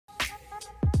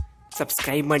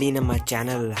Subscribe ಮಾಡಿ ನಮ್ಮ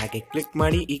channel, ಹಾಗೆ ಕ್ಲಿಕ್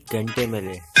ಮಾಡಿ ಈ ಗಂಟೆ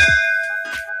ಮೇಲೆ.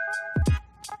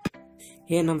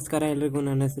 ನಮಸ್ಕಾರ ಎಲ್ರಿಗೂ,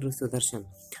 ನನ್ನ ಹೆಸರು ಸುದರ್ಶನ್.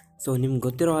 ಸೊ ನಿಮ್ಗೆ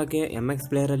ಗೊತ್ತಿರೋ ಹಾಗೆ MX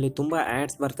ಪ್ಲೇಯರಲ್ಲಿ ತುಂಬ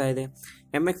ಆ್ಯಡ್ಸ್ ಬರ್ತಾ ಇದೆ.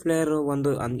 MX ಪ್ಲೇಯರು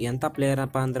ಒಂದು ಎಂಥ ಪ್ಲೇಯರ್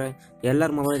ಅಪ್ಪ ಅಂದರೆ,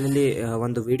 ಎಲ್ಲರ ಮೊಬೈಲಲ್ಲಿ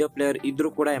ಒಂದು ವಿಡಿಯೋ ಪ್ಲೇಯರ್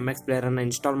ಇದ್ದರೂ ಕೂಡ MX ಪ್ಲೇಯರನ್ನು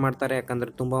ಇನ್ಸ್ಟಾಲ್ ಮಾಡ್ತಾರೆ,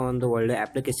 ಯಾಕಂದರೆ ತುಂಬ ಒಂದು ಒಳ್ಳೆ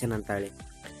ಅಪ್ಲಿಕೇಶನ್ ಅಂತ ಹೇಳಿ.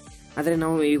 ಆದರೆ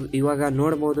ನಾವು ಇವಾಗ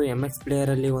ನೋಡ್ಬೋದು, MX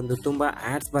ಪ್ಲೇಯರಲ್ಲಿ ಒಂದು ತುಂಬ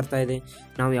ಆ್ಯಡ್ಸ್ ಬರ್ತಾ ಇದೆ.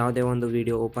 ನಾವು ಯಾವುದೇ ಒಂದು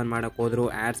ವಿಡಿಯೋ ಓಪನ್ ಮಾಡೋಕ್ಕೆ ಹೋದರೂ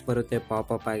ಆ್ಯಡ್ಸ್ ಬರುತ್ತೆ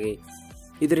ಪಾಪಪ್ ಆಗಿ.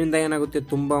 ಇದರಿಂದ ಏನಾಗುತ್ತೆ,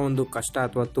 ತುಂಬ ಒಂದು ಕಷ್ಟ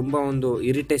ಅಥವಾ ತುಂಬ ಒಂದು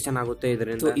ಇರಿಟೇಷನ್ ಆಗುತ್ತೆ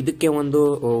ಇದರಿಂದ. ಇದಕ್ಕೆ ಒಂದು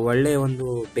ಒಳ್ಳೆಯ ಒಂದು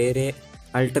ಬೇರೆ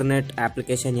ಅಲ್ಟರ್ನೇಟ್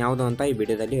ಅಪ್ಲಿಕೇಶನ್ ಯಾವುದು ಅಂತ ಈ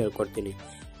ವಿಡಿಯೋದಲ್ಲಿ ಹೇಳ್ಕೊಡ್ತೀನಿ.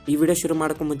 ಈ ವಿಡಿಯೋ ಶುರು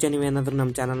ಮಾಡೋಕ್ಕೂ ಮುಂಚೆ ನೀವೇನಾದರೂ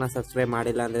ನಮ್ಮ ಚಾನಲ್ನ ಸಬ್ಸ್ಕ್ರೈಬ್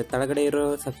ಮಾಡಿಲ್ಲ ಅಂದರೆ ತಳಗಡೆ ಇರೋ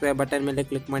ಸಬ್ಸ್ಕ್ರೈಬ್ ಬಟನ್ ಮೇಲೆ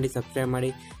ಕ್ಲಿಕ್ ಮಾಡಿ ಸಬ್ಸ್ಕ್ರೈಬ್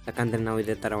ಮಾಡಿ, ಯಾಕಂದರೆ ನಾವು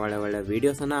ಇದೇ ಥರ ಒಳ್ಳೆ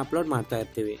ವೀಡಿಯೋಸನ್ನು ಅಪ್ಲೋಡ್ ಮಾಡ್ತಾ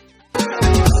ಇರ್ತೀವಿ.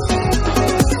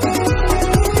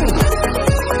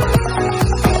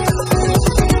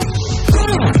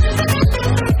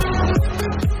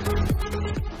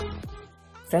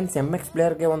 ಫ್ರೆಂಡ್ಸ್, MX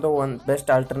ಪ್ಲೇಯರ್ಗೆ ಒಂದು ಬೆಸ್ಟ್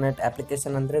ಆಲ್ಟರ್ನೇಟ್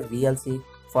ಅಪ್ಲಿಕೇಶನ್ ಅಂದರೆ VLC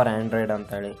ಫಾರ್ ಆ್ಯಂಡ್ರಾಯ್ಡ್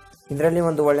ಅಂತೇಳಿ. ಇದರಲ್ಲಿ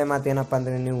ಒಂದು ಒಳ್ಳೆ ಮಾತು ಏನಪ್ಪ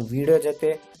ಅಂದರೆ, ನೀವು ವಿಡಿಯೋ ಜೊತೆ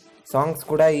ಸಾಂಗ್ಸ್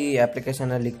ಕೂಡ ಈ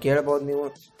ಅಪ್ಲಿಕೇಶನಲ್ಲಿ ಕೇಳ್ಬೋದು. ನೀವು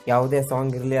ಯಾವುದೇ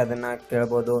ಸಾಂಗ್ ಇರಲಿ ಅದನ್ನು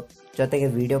ಕೇಳ್ಬೋದು, ಜೊತೆಗೆ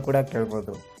ವಿಡಿಯೋ ಕೂಡ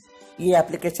ಕೇಳ್ಬೋದು. ಈ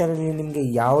ಅಪ್ಲಿಕೇಶನಲ್ಲಿ ನಿಮಗೆ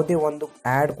ಯಾವುದೇ ಒಂದು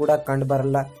ಆ್ಯಡ್ ಕೂಡ ಕಂಡು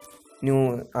ಬರಲ್ಲ. ನೀವು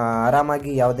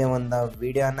ಆರಾಮಾಗಿ ಯಾವುದೇ ಒಂದು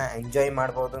ವಿಡಿಯೋನ ಎಂಜಾಯ್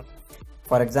ಮಾಡ್ಬೋದು.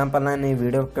 ಫಾರ್ ಎಕ್ಸಾಂಪಲ್, ನಾನು ಈ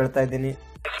ವಿಡಿಯೋ ಕೇಳ್ತಾ ಇದ್ದೀನಿ,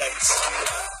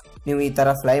 ನೀವು ಈ ಥರ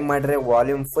ಫ್ಲೈ ಮಾಡಿದ್ರೆ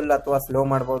ವಾಲ್ಯೂಮ್ ಫುಲ್ ಅಥವಾ ಸ್ಲೋ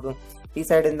ಮಾಡ್ಬೋದು. ಈ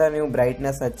ಸೈಡಿಂದ ನೀವು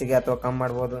ಬ್ರೈಟ್ನೆಸ್ ಹೆಚ್ಚಿಗೆ ಅಥವಾ ಕಮ್ಮಿ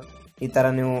ಮಾಡ್ಬೋದು. ಈ ಥರ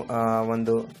ನೀವು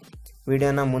ಒಂದು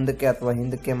ವಿಡಿಯೋನ ಮುಂದಕ್ಕೆ ಅಥವಾ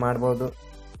ಹಿಂದಕ್ಕೆ ಮಾಡ್ಬೋದು.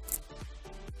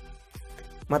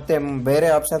 ಮತ್ತು ಬೇರೆ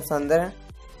ಆಪ್ಷನ್ಸ್ ಅಂದರೆ,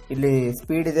 ಇಲ್ಲಿ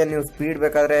ಸ್ಪೀಡ್ ಇದೆ, ನೀವು ಸ್ಪೀಡ್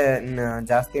ಬೇಕಾದರೆ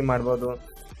ಜಾಸ್ತಿ ಮಾಡ್ಬೋದು.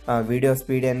 ವಿಡಿಯೋ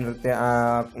ಸ್ಪೀಡ್ ಏನಿರುತ್ತೆ,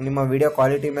 ನಿಮ್ಮ ವಿಡಿಯೋ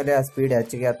ಕ್ವಾಲಿಟಿ ಮೇಲೆ ಆ ಸ್ಪೀಡ್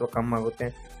ಹೆಚ್ಚಿಗೆ ಅಥವಾ ಕಮ್ಮಿ ಆಗುತ್ತೆ.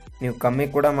 ನೀವು ಕಮ್ಮಿ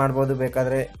ಕೂಡ ಮಾಡ್ಬೋದು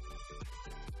ಬೇಕಾದರೆ.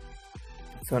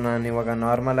 ಸೊ ನಾನು ಇವಾಗ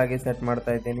ನಾರ್ಮಲ್ ಆಗಿ ಸೆಟ್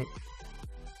ಮಾಡ್ತಾ ಇದ್ದೀನಿ.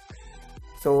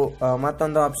 ಸೊ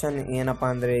ಮತ್ತೊಂದು ಆಪ್ಷನ್ ಏನಪ್ಪ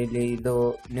ಅಂದರೆ, ಇಲ್ಲಿ ಇದು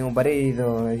ನೀವು ಬರೀ ಇದು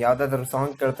ಯಾವುದಾದ್ರೂ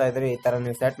ಸಾಂಗ್ ಕೇಳ್ತಾ ಇದ್ರಿ, ಈ ಥರ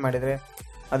ನೀವು ಸೆಟ್ ಮಾಡಿದರೆ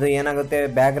ಅದು ಏನಾಗುತ್ತೆ,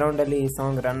 ಬ್ಯಾಕ್ಗ್ರೌಂಡಲ್ಲಿ ಈ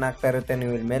ಸಾಂಗ್ ರನ್ ಆಗ್ತಾ ಇರುತ್ತೆ.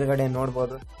 ನೀವು ಇಲ್ಲಿ ಮೇಲ್ಗಡೆ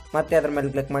ನೋಡ್ಬೋದು. ಮತ್ತೆ ಅದ್ರ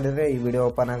ಮೇಲೆ ಕ್ಲಿಕ್ ಮಾಡಿದರೆ ಈ ವಿಡಿಯೋ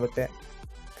ಓಪನ್ ಆಗುತ್ತೆ.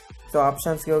 ಸೊ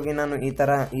ಆಪ್ಷನ್ಸ್ಗೆ ಹೋಗಿ ನಾನು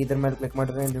ಇದ್ರ ಮೇಲೆ ಕ್ಲಿಕ್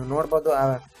ಮಾಡಿದ್ರೆ ನೀವು ನೋಡ್ಬೋದು,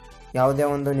 ಯಾವುದೇ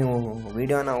ಒಂದು ನೀವು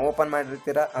ವಿಡಿಯೋನ ಓಪನ್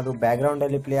ಮಾಡಿರ್ತೀರ, ಅದು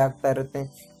ಬ್ಯಾಕ್ಗ್ರೌಂಡಲ್ಲಿ ಪ್ಲೇ ಆಗ್ತಾ ಇರುತ್ತೆ.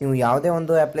 ನೀವು ಯಾವುದೇ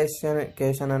ಒಂದು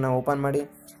ಅಪ್ಲಿಕೇಶನನ್ನು ಓಪನ್ ಮಾಡಿ,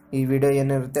 ಈ ವಿಡಿಯೋ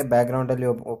ಏನಿರುತ್ತೆ ಬ್ಯಾಕ್ಗ್ರೌಂಡಲ್ಲಿ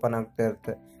ಓಪನ್ ಆಗ್ತಾ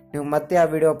ಇರುತ್ತೆ. ನೀವು ಮತ್ತೆ ಆ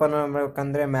ವಿಡಿಯೋ ಓಪನ್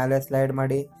ಮಾಡಬೇಕಂದ್ರೆ ಮೇಲೆ ಸ್ಲೈಡ್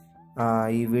ಮಾಡಿ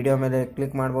ಈ ವಿಡಿಯೋ ಮೇಲೆ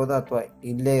ಕ್ಲಿಕ್ ಮಾಡ್ಬೋದು, ಅಥವಾ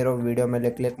ಇಲ್ಲೇ ಇರೋ ವಿಡಿಯೋ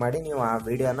ಮೇಲೆ ಕ್ಲಿಕ್ ಮಾಡಿ ನೀವು ಆ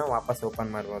ವಿಡಿಯೋನ ವಾಪಸ್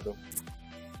ಓಪನ್ ಮಾಡ್ಬೋದು.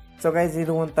 ಸೊ ಗೈಸ್,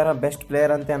 ಇದು ಒಂಥರ ಬೆಸ್ಟ್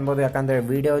ಪ್ಲೇಯರ್ ಅಂತ ಅನ್ಬೋದು, ಯಾಕಂದರೆ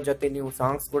ವಿಡಿಯೋ ಜೊತೆ ನೀವು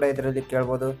ಸಾಂಗ್ಸ್ ಕೂಡ ಇದರಲ್ಲಿ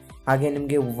ಕೇಳ್ಬೋದು. ಹಾಗೆ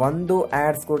ನಿಮಗೆ ಒಂದು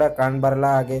ಆ್ಯಡ್ಸ್ ಕೂಡ ಕಾಣಬರಲ್ಲ.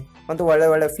 ಹಾಗೆ ಒಂದು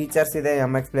ಒಳ್ಳೆ ಫೀಚರ್ಸ್ ಇದೆ,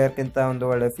 MX ಪ್ಲೇಯರ್ಗಿಂತ ಒಂದು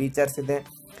ಒಳ್ಳೆ ಫೀಚರ್ಸ್ ಇದೆ.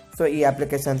 ಸೊ ಈ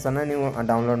ಅಪ್ಲಿಕೇಶನ್ಸನ್ನು ನೀವು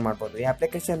ಡೌನ್ಲೋಡ್ ಮಾಡ್ಬೋದು. ಈ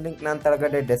ಅಪ್ಲಿಕೇಶನ್ ಲಿಂಕ್ ನಾನು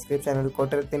ತಳಗಡೆ ಡಿಸ್ಕ್ರಿಪ್ಷನಲ್ಲಿ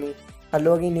ಕೊಟ್ಟಿರ್ತೀನಿ, ಅಲ್ಲಿ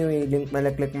ಹೋಗಿ ನೀವು ಈ ಲಿಂಕ್ ಮೇಲೆ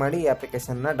ಕ್ಲಿಕ್ ಮಾಡಿ ಈ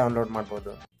ಅಪ್ಲಿಕೇಶನ್ನ ಡೌನ್ಲೋಡ್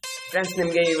ಮಾಡ್ಬೋದು. ಫ್ರೆಂಡ್ಸ್,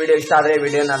 ನಿಮಗೆ ಈ ವಿಡಿಯೋ ಇಷ್ಟ ಆದರೆ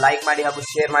ವಿಡಿಯೋನ ಲೈಕ್ ಮಾಡಿ ಹಾಗೂ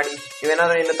ಶೇರ್ ಮಾಡಿ.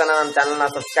 ನೀವೇನಾದರೂ ಇನ್ನೂ ತನಕ ನಮ್ಮ ಚಾನಲ್ನ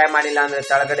ಸಬ್ಸ್ಕ್ರೈಬ್ ಮಾಡಿಲ್ಲ ಅಂದರೆ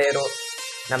ತಳಗಡೆ ಇರೋ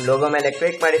ನಮ್ಮ ಲೋಗೋ ಮೇಲೆ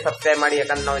ಕ್ಲಿಕ್ ಮಾಡಿ ಸಬ್ಸ್ಕ್ರೈಬ್ ಮಾಡಿ,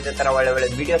 ಯಾಕಂದ್ರೆ ನಾವು ಇದೇ ಥರ ಒಳ್ಳೆ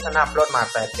ವಿಡಿಯೋಸನ್ನು ಅಪ್ಲೋಡ್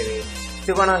ಮಾಡ್ತಾ ಇರ್ತೀವಿ.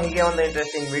 ಸಿಗೋಣ ಹೀಗೆ ಒಂದು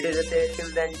ಇಂಟ್ರೆಸ್ಟಿಂಗ್ ವಿಡಿಯೋ ಜೊತೆ.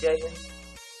 ಟಿಲ್ ದೆನ್, ಜೈ ಹಿಂದ್,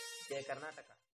 ಜೈ ಕರ್ನಾಟಕ.